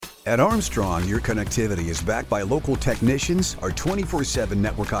At Armstrong, your connectivity is backed by local technicians, our 24/7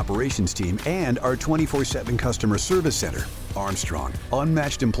 network operations team, and our 24/7 customer service center. Armstrong,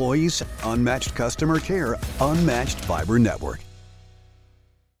 unmatched employees, unmatched customer care, unmatched fiber network.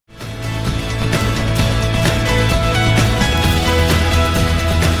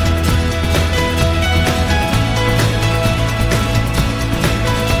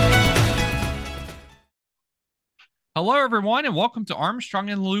 Hello, everyone, and welcome to Armstrong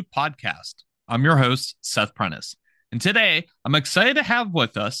in the Loop podcast. I'm your host, Seth Prentice. And today, I'm excited to have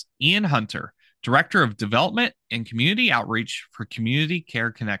with us Ian Hunter, Director of Development and Community Outreach for Community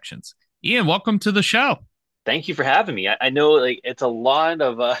Care Connections. Ian, welcome to the show. Thank you for having me. I know it's a lot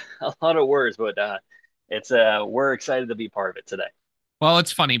of a lot of words, but we're excited to be part of it today. Well,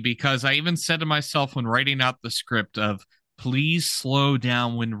 it's funny because I even said to myself when writing out the script of please slow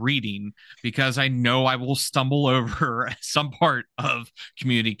down when reading because I know I will stumble over some part of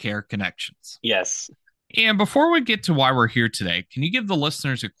Community Care Connections. Yes. And before we get to why we're here today, can you give the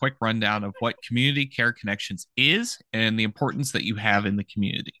listeners a quick rundown of what Community Care Connections is and the importance that you have in the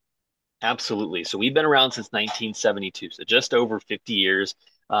community? Absolutely. So we've been around since 1972, so just over 50 years.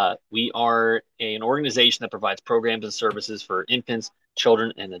 We are an organization that provides programs and services for infants,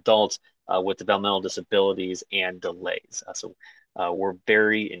 children, and adults with developmental disabilities and delays. We're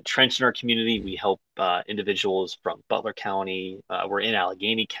very entrenched in our community. We help individuals from Butler County. We're in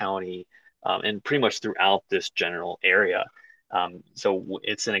Allegheny County, and pretty much throughout this general area. So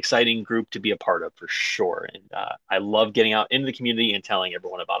it's an exciting group to be a part of for sure. And I love getting out into the community and telling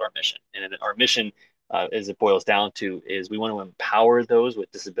everyone about our mission. And our mission, as it boils down to, is we want to empower those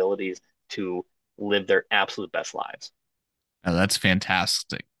with disabilities to live their absolute best lives. Oh, that's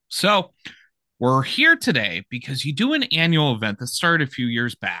fantastic. So we're here today because you do an annual event that started a few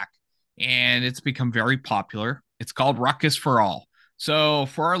years back and it's become very popular. It's called Ruckus for All. So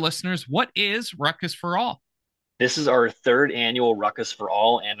for our listeners, what is Ruckus for All? This is our third annual Ruckus for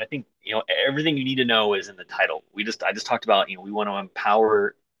All, and I think everything you need to know is in the title. I just talked about we want to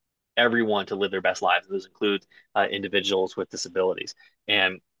empower everyone to live their best lives. Those include individuals with disabilities,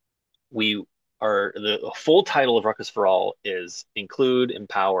 and we are the full title of Ruckus for All is Include,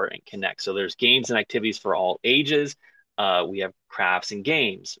 Empower, and Connect. So there's games and activities for all ages. We have crafts and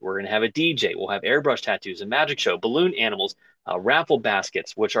games. We're going to have a DJ. We'll have airbrush tattoos, a magic show, balloon animals, raffle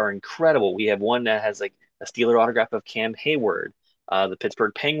baskets, which are incredible. We have one that has like a Steeler autograph of Cam Hayward. The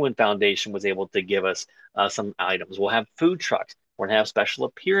Pittsburgh Penguin Foundation was able to give us some items. We'll have food trucks. We're going to have special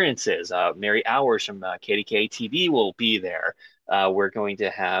appearances. Mary Hours from KDK TV will be there. We're going to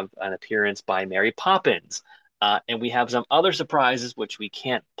have an appearance by Mary Poppins. And we have some other surprises, which we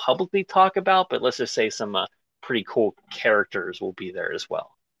can't publicly talk about, but let's just say some pretty cool characters will be there as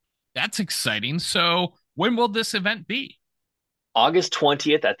well. That's exciting. So when will this event be? August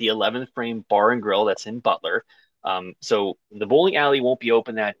 20th at the 11th Frame Bar and Grill that's in Butler. So the bowling alley won't be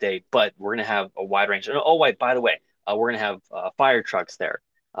open that day, but we're going to have a wide range. Oh, wait, by the way, we're going to have fire trucks there.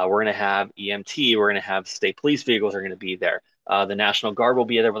 We're going to have EMT. We're going to have state police vehicles are going to be there. The National Guard will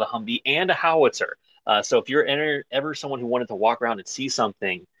be there with a Humvee and a howitzer. So if you're ever someone who wanted to walk around and see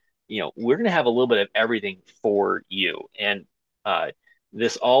something, we're going to have a little bit of everything for you. And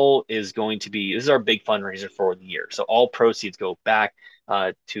this all is going to be, this is our big fundraiser for the year. So all proceeds go back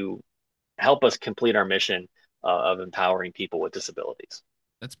to help us complete our mission of empowering people with disabilities.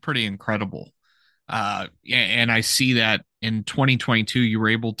 That's pretty incredible. And I see that in 2022, you were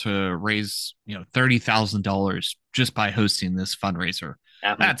able to raise, $30,000 just by hosting this fundraiser.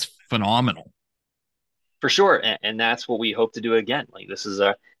 That's phenomenal. For sure. And that's what we hope to do again. Like this is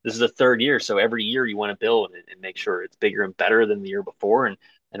a third year. So every year you want to build and make sure it's bigger and better than the year before. And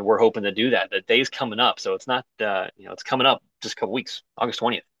we're hoping to do that. The day's coming up. So it's not, it's coming up just a couple weeks, August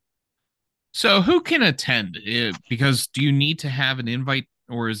 20th. So who can attend? Because do you need to have an invite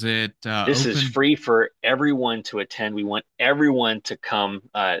or is it this open? Is free for everyone to attend. We want everyone to come.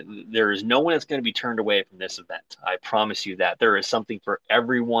 There is no one that's going to be turned away from this event. I promise you that. There is something for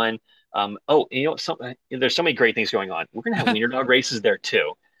everyone. There's so many great things going on. We're going to have wiener dog races there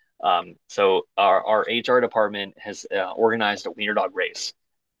too. So our HR department has organized a wiener dog race.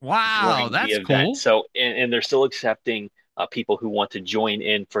 Wow, that's cool. So and they're still accepting people who want to join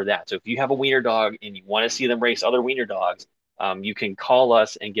in for that. So if you have a wiener dog and you want to see them race other wiener dogs, you can call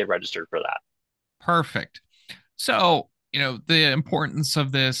us and get registered for that. Perfect. So, the importance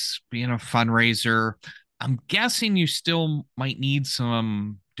of this being a fundraiser, I'm guessing you still might need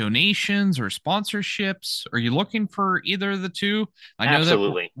some donations or sponsorships. Are you looking for either of the two? I know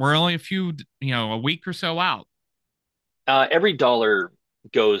Absolutely. that we're only a week or so out. Every dollar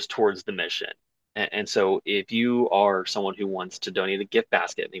goes towards the mission. And so if you are someone who wants to donate a gift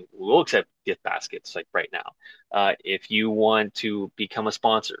basket, I mean, we'll accept gift baskets like right now. If you want to become a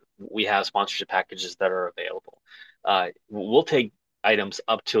sponsor, we have sponsorship packages that are available. We'll take items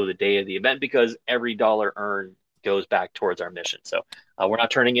up till the day of the event because every dollar earned goes back towards our mission. So we're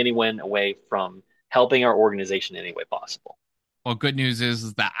not turning anyone away from helping our organization in any way possible. Well, good news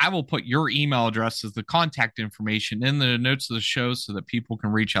is that I will put your email address as the contact information in the notes of the show so that people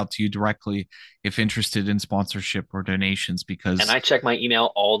can reach out to you directly if interested in sponsorship or donations. And I check my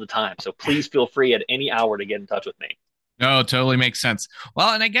email all the time. So please feel free at any hour to get in touch with me. No, totally makes sense.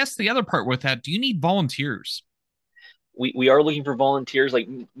 Well, and I guess the other part with that, do you need volunteers? We are looking for volunteers. Like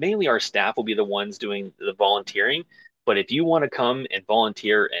mainly our staff will be the ones doing the volunteering. But if you want to come and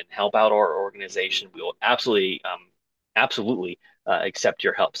volunteer and help out our organization, we will absolutely accept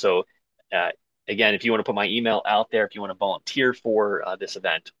your help. So again, if you want to put my email out there, if you want to volunteer for this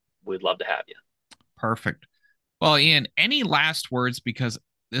event, we'd love to have you. Perfect. Well, Ian, any last words? Because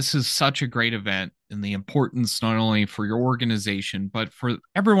this is such a great event and the importance not only for your organization, but for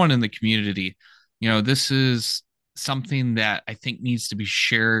everyone in the community. This is something that I think needs to be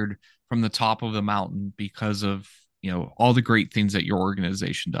shared from the top of the mountain because of, all the great things that your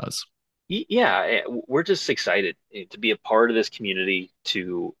organization does. Yeah, we're just excited to be a part of this community,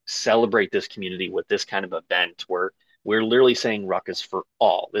 to celebrate this community with this kind of event where we're literally saying Ruckus for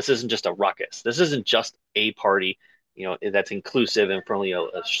all. This isn't just a Ruckus. This isn't just a party, that's inclusive and for only a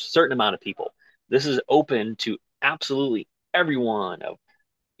certain amount of people. This is open to absolutely everyone of,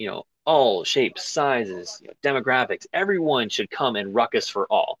 all shapes, sizes, demographics. Everyone should come and Ruckus for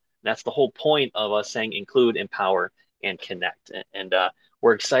all. And that's the whole point of us saying include, empower, and connect. And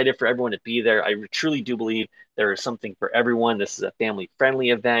we're excited for everyone to be there. I truly do believe there is something for everyone. This is a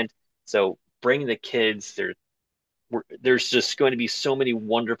family-friendly event. So bring the kids. There's just going to be so many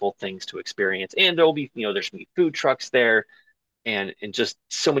wonderful things to experience. And there'll be, there's going to be food trucks there and just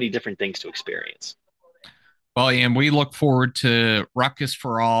so many different things to experience. Well, and we look forward to Ruckus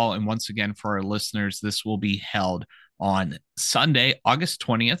for All. And once again, for our listeners, this will be held on Sunday, August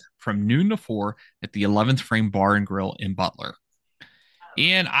 20th from noon to 4 at the 11th Frame Bar and Grill in Butler.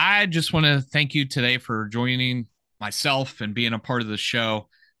 And I just want to thank you today for joining myself and being a part of the show.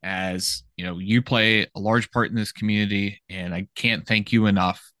 As you play a large part in this community, and I can't thank you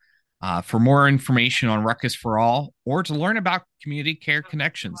enough. For more information on Ruckus for All or to learn about Community Care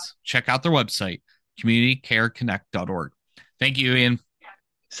Connections, check out their website, communitycareconnect.org. Thank you, Ian.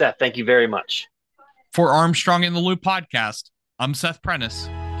 Seth, thank you very much. For Armstrong in the Loop podcast, I'm Seth Prentice,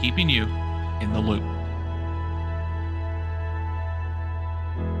 keeping you in the loop.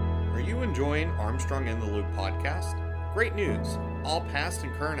 Are you enjoying Armstrong in the Loop podcast? Great news! All past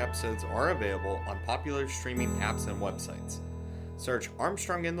and current episodes are available on popular streaming apps and websites. Search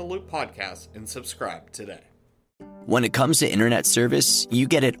Armstrong in the Loop podcast and subscribe today. When it comes to internet service, you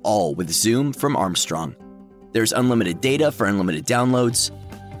get it all with Zoom from Armstrong. There's unlimited data for unlimited downloads,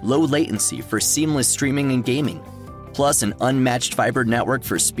 low latency for seamless streaming and gaming, plus an unmatched fiber network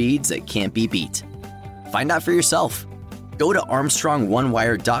for speeds that can't be beat. Find out for yourself. Go to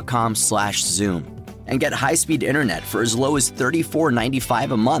armstrongonewire.com/Zoom and get high-speed internet for as low as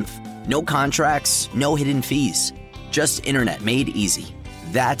 $34.95 a month. No contracts, no hidden fees. Just internet made easy.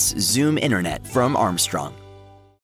 That's Zoom Internet from Armstrong.